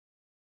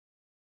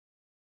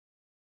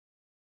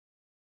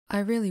I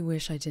really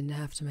wish I didn't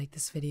have to make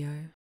this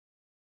video.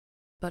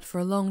 But for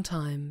a long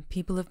time,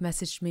 people have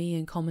messaged me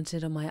and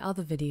commented on my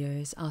other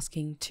videos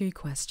asking two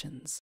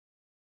questions.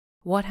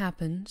 What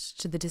happened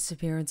to the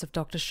disappearance of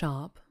Dr.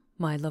 Sharp,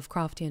 my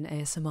Lovecraftian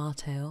ASMR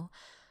tale,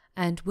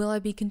 and will I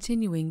be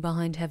continuing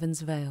Behind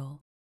Heaven's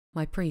Veil,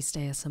 my priest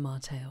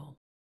ASMR tale?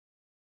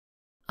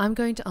 I'm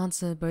going to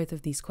answer both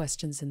of these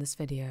questions in this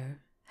video.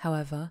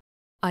 However,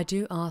 I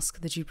do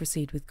ask that you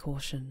proceed with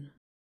caution.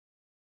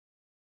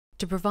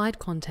 To provide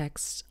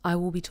context, I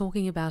will be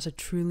talking about a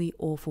truly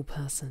awful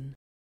person,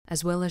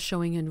 as well as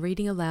showing and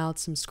reading aloud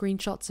some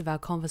screenshots of our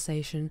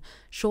conversation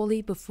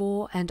shortly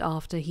before and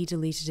after he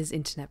deleted his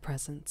internet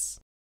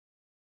presence.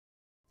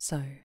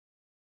 So,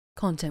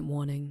 content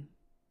warning,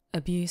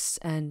 abuse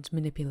and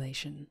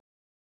manipulation.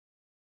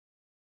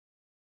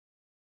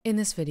 In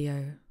this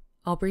video,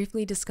 I'll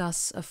briefly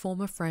discuss a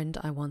former friend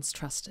I once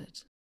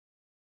trusted.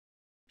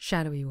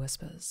 Shadowy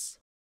Whispers.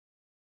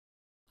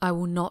 I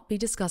will not be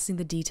discussing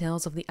the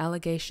details of the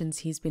allegations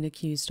he's been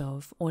accused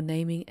of or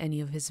naming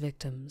any of his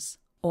victims,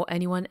 or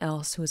anyone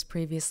else who was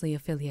previously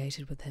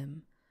affiliated with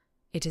him.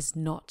 It is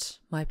not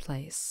my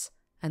place,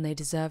 and they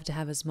deserve to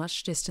have as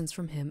much distance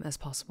from him as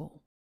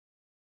possible.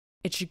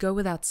 It should go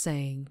without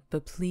saying,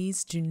 but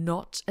please do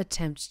not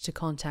attempt to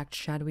contact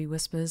Shadowy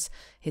Whispers,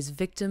 his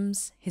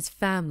victims, his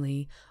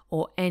family,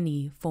 or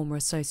any former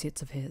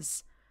associates of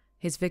his.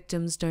 His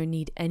victims don't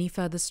need any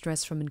further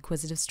stress from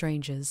inquisitive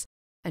strangers,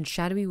 and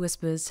Shadowy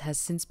Whispers has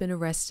since been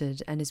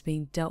arrested and is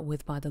being dealt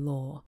with by the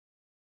law.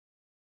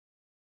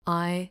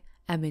 I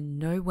am in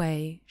no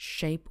way,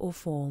 shape, or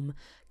form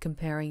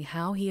comparing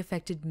how he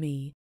affected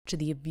me to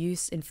the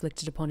abuse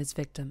inflicted upon his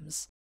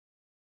victims.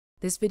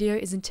 This video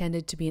is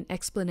intended to be an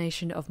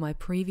explanation of my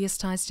previous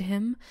ties to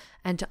him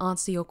and to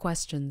answer your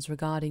questions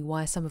regarding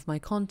why some of my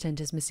content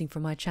is missing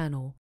from my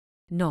channel,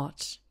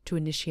 not to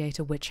initiate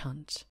a witch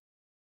hunt.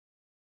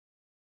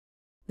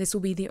 This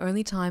will be the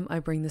only time I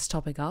bring this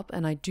topic up,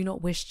 and I do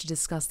not wish to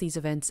discuss these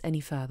events any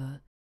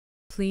further.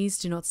 Please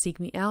do not seek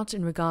me out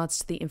in regards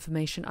to the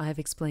information I have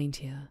explained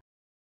here.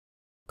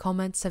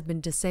 Comments have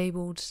been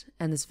disabled,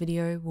 and this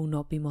video will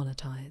not be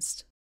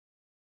monetized.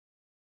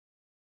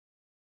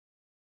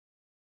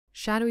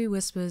 Shadowy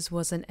Whispers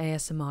was an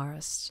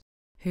ASMRist,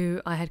 who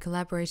I had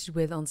collaborated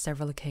with on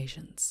several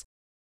occasions.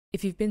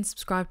 If you've been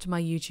subscribed to my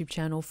YouTube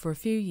channel for a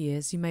few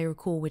years, you may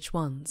recall which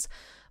ones,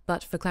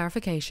 but for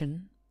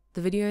clarification,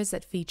 the videos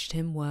that featured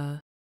him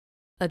were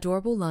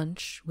Adorable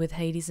Lunch with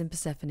Hades and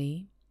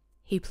Persephone.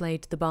 He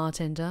played the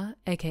bartender,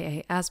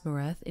 aka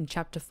Asmareth, in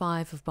Chapter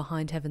 5 of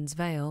Behind Heaven's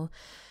Veil,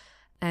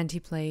 and he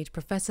played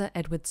Professor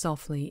Edward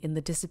Softly in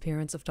The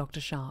Disappearance of Dr.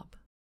 Sharp.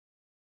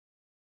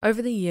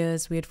 Over the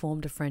years, we had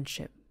formed a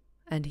friendship,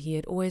 and he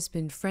had always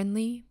been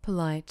friendly,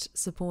 polite,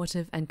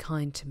 supportive, and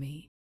kind to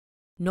me.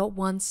 Not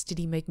once did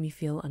he make me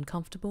feel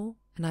uncomfortable,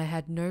 and I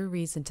had no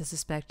reason to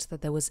suspect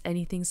that there was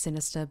anything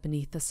sinister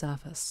beneath the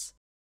surface.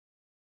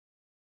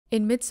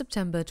 In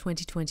mid-September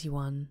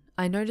 2021,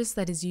 I noticed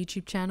that his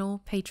YouTube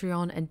channel,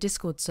 Patreon, and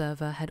Discord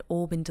server had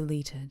all been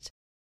deleted.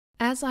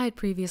 As I had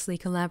previously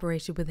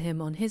collaborated with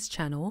him on his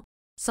channel,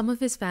 some of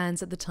his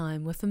fans at the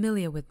time were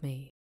familiar with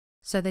me,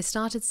 so they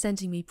started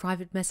sending me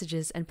private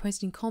messages and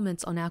posting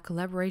comments on our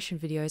collaboration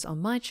videos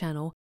on my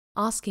channel,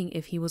 asking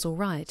if he was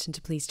alright and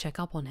to please check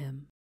up on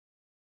him.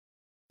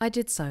 I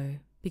did so,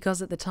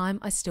 because at the time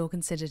I still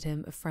considered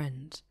him a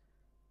friend.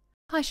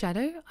 Hi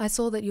Shadow, I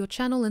saw that your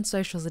channel and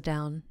socials are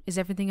down. Is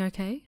everything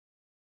okay?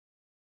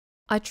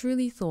 I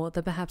truly thought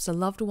that perhaps a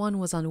loved one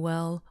was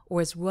unwell,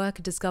 or his work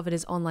had discovered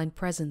his online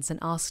presence and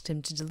asked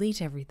him to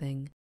delete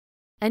everything.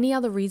 Any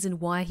other reason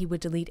why he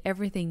would delete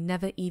everything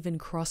never even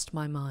crossed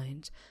my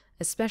mind,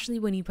 especially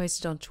when he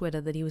posted on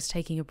Twitter that he was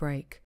taking a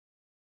break.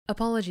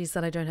 Apologies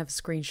that I don't have a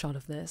screenshot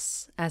of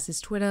this, as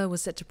his Twitter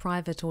was set to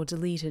private or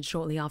deleted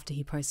shortly after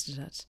he posted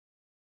it.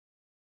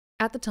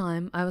 At the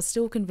time, I was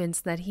still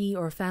convinced that he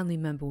or a family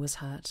member was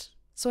hurt,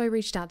 so I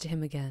reached out to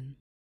him again.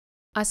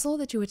 I saw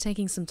that you were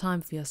taking some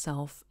time for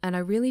yourself, and I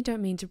really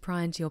don't mean to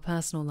pry into your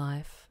personal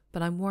life,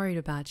 but I'm worried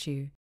about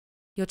you.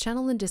 Your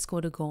channel and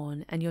Discord are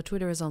gone, and your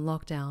Twitter is on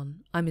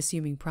lockdown, I'm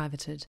assuming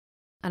privated,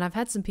 and I've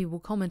had some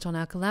people comment on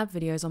our collab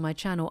videos on my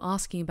channel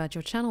asking about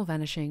your channel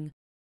vanishing.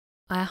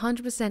 I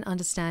 100%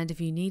 understand if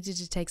you needed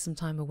to take some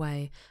time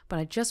away, but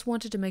I just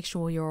wanted to make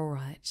sure you're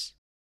alright.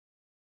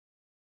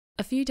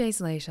 A few days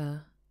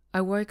later, I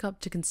woke up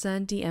to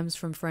concerned DMs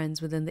from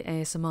friends within the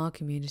ASMR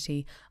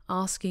community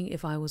asking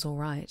if I was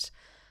alright,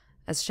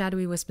 as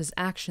Shadowy Whispers'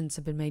 actions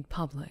have been made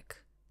public,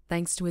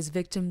 thanks to his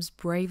victims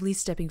bravely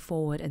stepping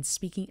forward and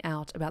speaking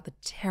out about the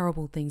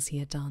terrible things he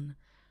had done.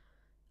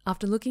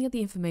 After looking at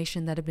the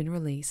information that had been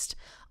released,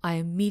 I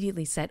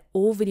immediately set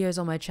all videos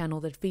on my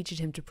channel that featured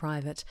him to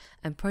private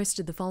and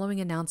posted the following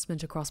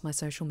announcement across my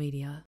social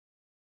media.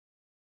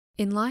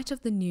 In light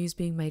of the news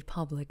being made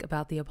public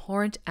about the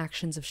abhorrent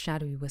actions of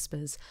Shadowy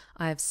Whispers,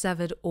 I have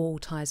severed all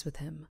ties with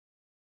him.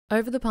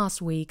 Over the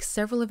past week,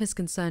 several of his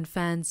concerned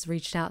fans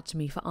reached out to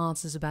me for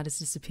answers about his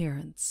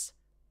disappearance.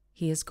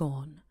 He is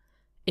gone.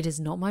 It is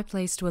not my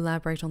place to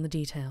elaborate on the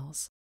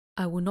details.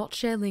 I will not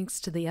share links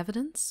to the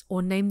evidence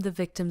or name the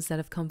victims that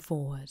have come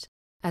forward,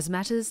 as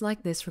matters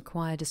like this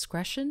require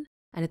discretion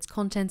and its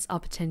contents are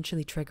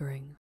potentially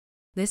triggering.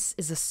 This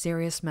is a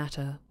serious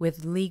matter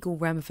with legal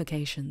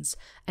ramifications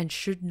and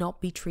should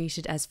not be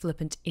treated as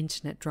flippant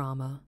internet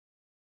drama.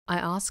 I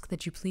ask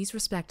that you please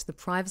respect the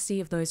privacy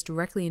of those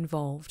directly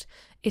involved.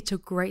 It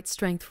took great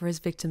strength for his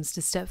victims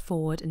to step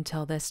forward and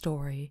tell their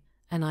story,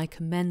 and I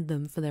commend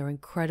them for their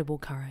incredible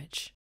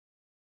courage.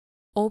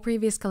 All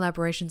previous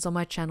collaborations on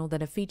my channel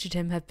that have featured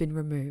him have been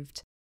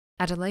removed.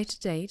 At a later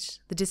date,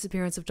 The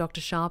Disappearance of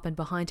Dr. Sharp and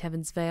Behind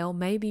Heaven's Veil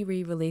may be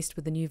re-released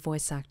with a new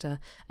voice actor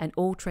and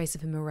all trace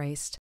of him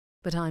erased,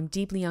 but I am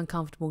deeply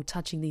uncomfortable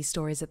touching these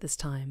stories at this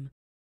time.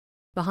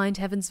 Behind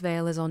Heaven's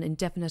Veil is on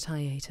indefinite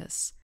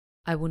hiatus.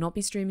 I will not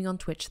be streaming on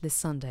Twitch this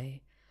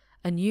Sunday.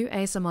 A new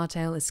ASMR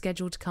tale is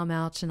scheduled to come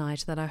out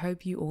tonight that I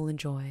hope you all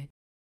enjoy.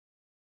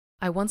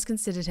 I once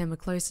considered him a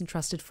close and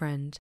trusted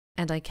friend,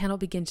 and I cannot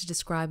begin to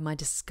describe my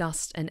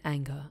disgust and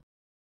anger.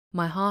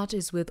 My heart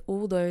is with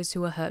all those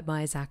who are hurt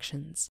by his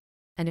actions,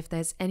 and if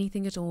there's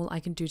anything at all I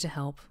can do to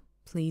help,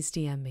 please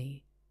DM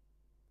me.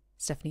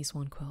 Stephanie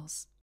Swan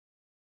Quills.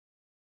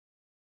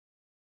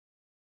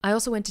 I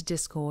also went to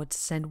Discord to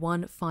send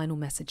one final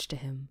message to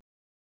him.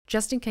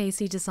 Just in case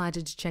he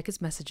decided to check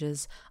his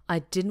messages, I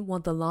didn't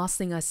want the last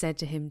thing I said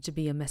to him to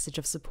be a message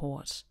of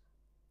support.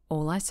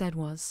 All I said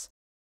was,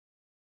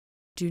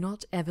 "Do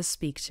not ever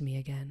speak to me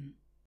again."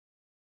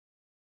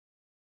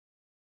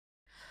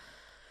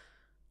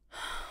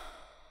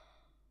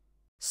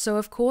 So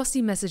of course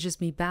he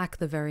messages me back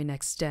the very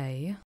next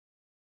day.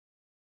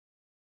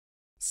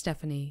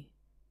 "Stephanie,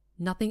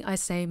 nothing I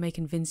say may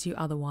convince you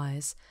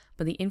otherwise,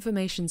 but the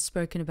information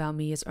spoken about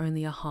me is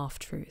only a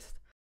half-truth.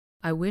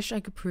 I wish I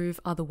could prove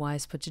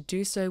otherwise, but to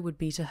do so would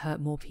be to hurt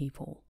more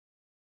people.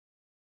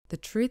 The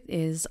truth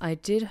is, I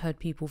did hurt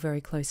people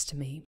very close to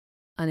me,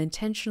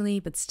 unintentionally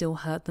but still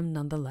hurt them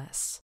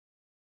nonetheless.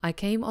 I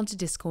came onto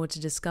Discord to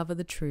discover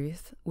the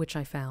truth, which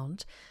I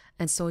found,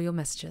 and saw your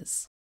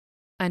messages.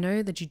 I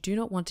know that you do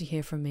not want to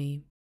hear from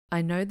me.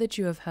 I know that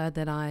you have heard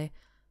that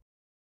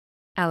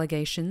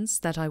allegations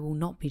that I will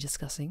not be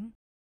discussing.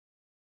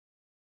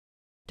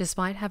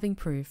 Despite having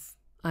proof,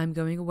 I am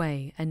going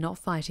away and not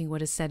fighting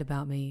what is said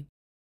about me.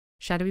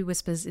 Shadowy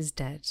Whispers is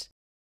dead.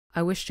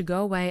 I wish to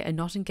go away and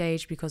not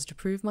engage because to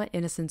prove my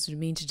innocence would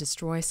mean to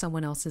destroy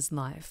someone else's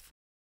life,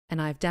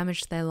 and I have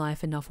damaged their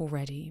life enough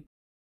already.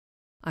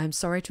 I am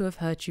sorry to have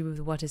hurt you with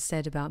what is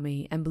said about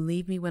me, and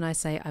believe me when I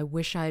say I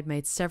wish I had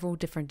made several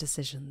different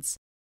decisions,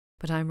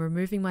 but I am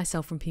removing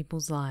myself from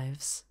people's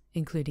lives,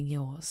 including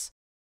yours.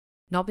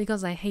 Not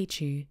because I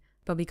hate you,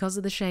 but because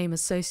of the shame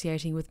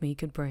associating with me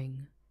could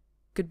bring.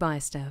 Goodbye,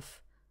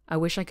 Steph. I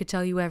wish I could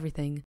tell you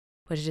everything,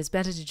 but it is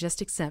better to just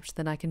accept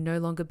that I can no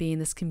longer be in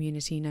this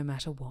community no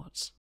matter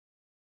what."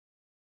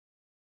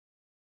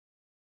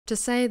 To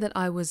say that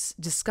I was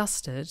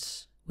disgusted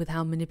with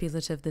how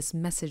manipulative this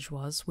message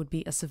was would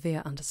be a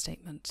severe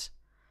understatement.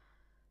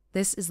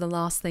 This is the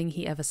last thing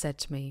he ever said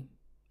to me,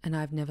 and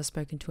I've never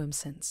spoken to him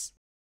since.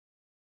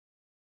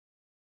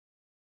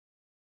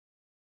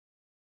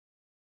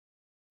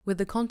 With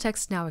the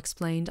context now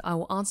explained, I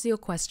will answer your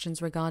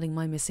questions regarding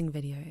my missing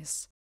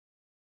videos.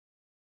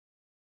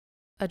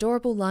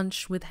 Adorable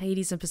Lunch with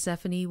Hades and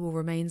Persephone will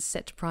remain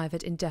set to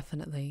private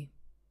indefinitely.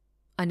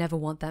 I never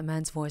want that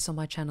man's voice on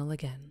my channel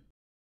again.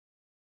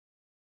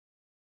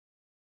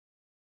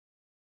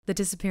 The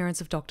Disappearance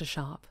of Dr.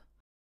 Sharp.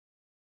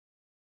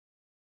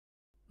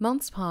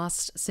 Months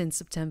passed since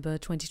September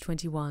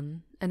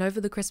 2021, and over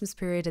the Christmas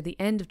period at the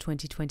end of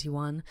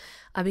 2021,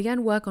 I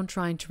began work on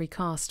trying to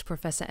recast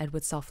Professor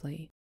Edward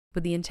Softly,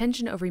 with the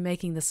intention of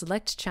remaking the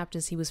select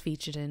chapters he was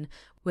featured in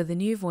with a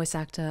new voice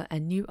actor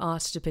and new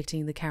art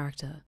depicting the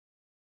character.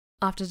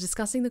 After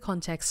discussing the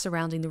context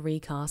surrounding the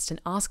recast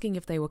and asking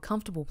if they were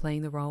comfortable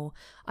playing the role,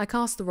 I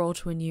cast the role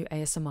to a new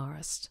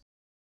ASMRist.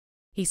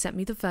 He sent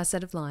me the first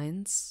set of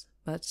lines,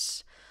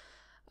 but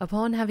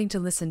upon having to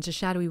listen to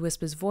Shadowy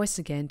Whisper's voice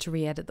again to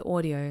re-edit the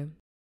audio,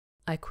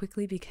 I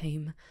quickly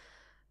became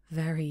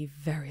very,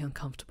 very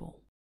uncomfortable.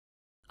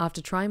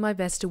 After trying my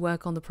best to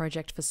work on the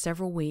project for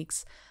several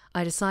weeks,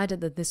 I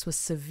decided that this was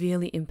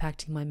severely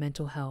impacting my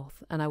mental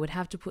health, and I would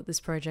have to put this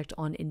project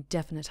on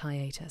indefinite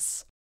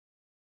hiatus.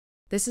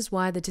 This is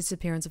why The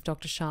Disappearance of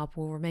Dr. Sharp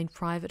will remain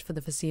private for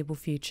the foreseeable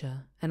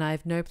future, and I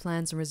have no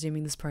plans on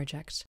resuming this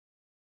project.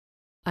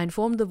 I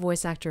informed the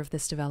voice actor of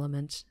this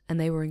development, and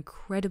they were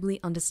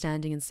incredibly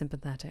understanding and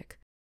sympathetic.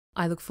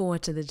 I look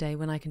forward to the day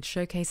when I can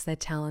showcase their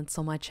talents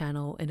on my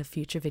channel in a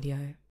future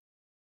video.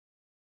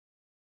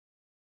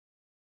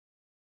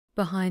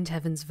 Behind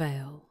Heaven's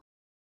Veil.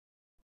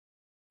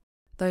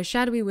 Though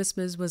Shadowy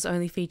Whispers was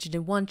only featured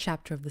in one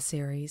chapter of the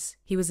series,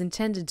 he was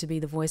intended to be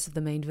the voice of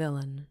the main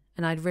villain,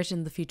 and I'd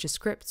written the future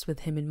scripts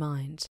with him in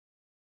mind.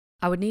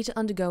 I would need to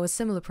undergo a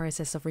similar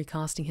process of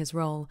recasting his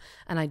role,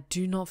 and I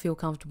do not feel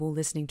comfortable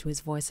listening to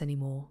his voice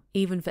anymore,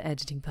 even for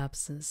editing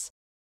purposes.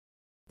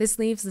 This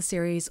leaves the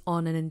series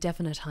on an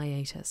indefinite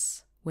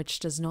hiatus, which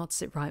does not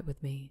sit right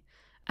with me,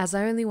 as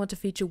I only want to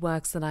feature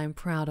works that I am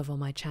proud of on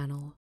my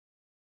channel.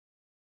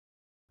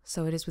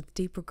 So it is with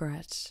deep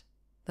regret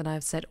that I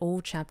have set all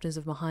chapters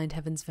of Behind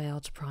Heaven's Veil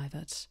to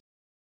private,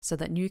 so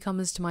that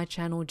newcomers to my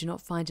channel do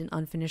not find an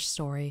unfinished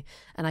story,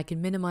 and I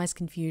can minimize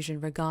confusion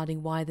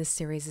regarding why this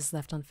series is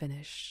left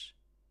unfinished.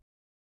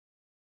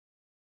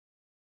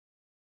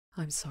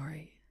 I'm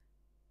sorry.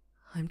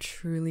 I'm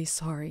truly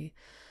sorry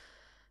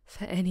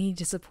for any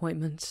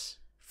disappointment,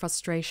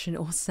 frustration,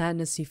 or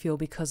sadness you feel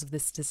because of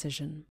this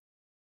decision.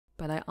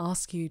 But I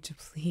ask you to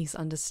please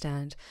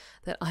understand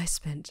that I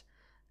spent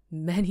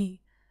many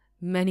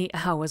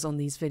hours on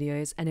these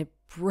videos, and it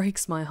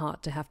breaks my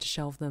heart to have to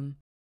shelve them.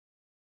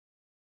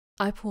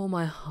 I pour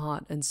my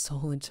heart and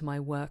soul into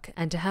my work,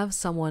 and to have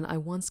someone I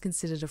once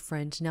considered a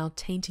friend now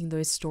tainting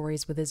those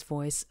stories with his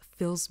voice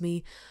fills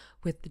me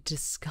with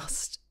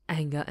disgust,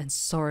 anger, and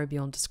sorrow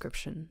beyond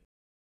description.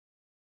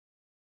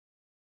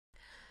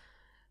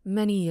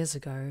 Many years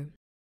ago,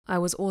 I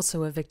was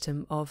also a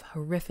victim of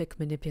horrific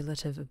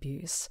manipulative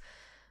abuse.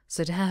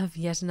 So to have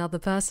yet another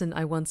person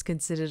I once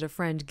considered a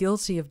friend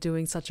guilty of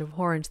doing such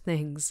abhorrent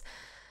things,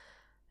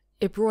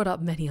 it brought up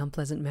many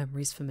unpleasant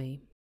memories for me.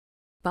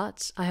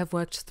 But I have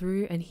worked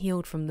through and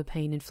healed from the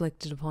pain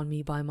inflicted upon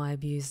me by my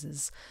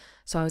abusers,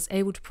 so I was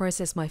able to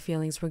process my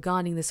feelings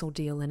regarding this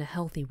ordeal in a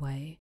healthy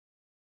way.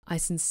 I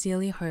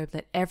sincerely hope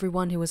that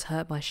everyone who was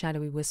hurt by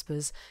shadowy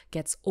whispers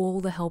gets all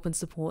the help and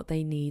support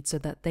they need so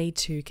that they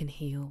too can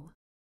heal.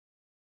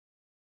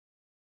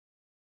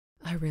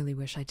 I really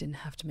wish I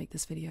didn't have to make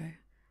this video,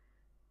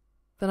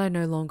 but I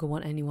no longer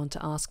want anyone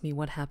to ask me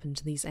what happened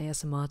to these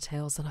ASMR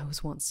tales that I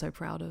was once so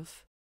proud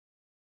of.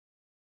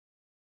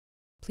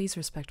 Please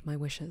respect my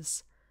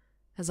wishes,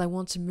 as I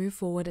want to move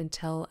forward and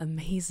tell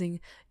amazing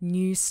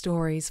new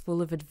stories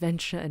full of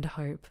adventure and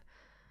hope,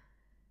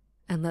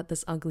 and let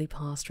this ugly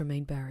past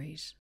remain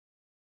buried.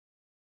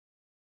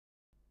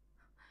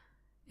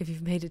 If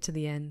you've made it to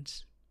the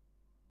end,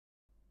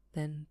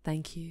 then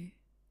thank you,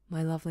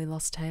 my lovely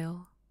lost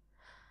tale.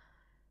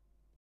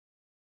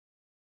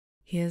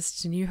 Here's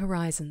to new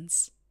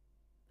horizons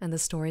and the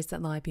stories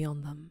that lie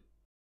beyond them.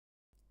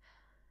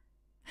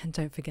 And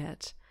don't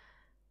forget,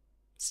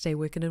 stay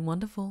wicked and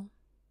wonderful.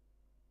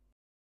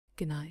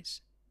 Good night.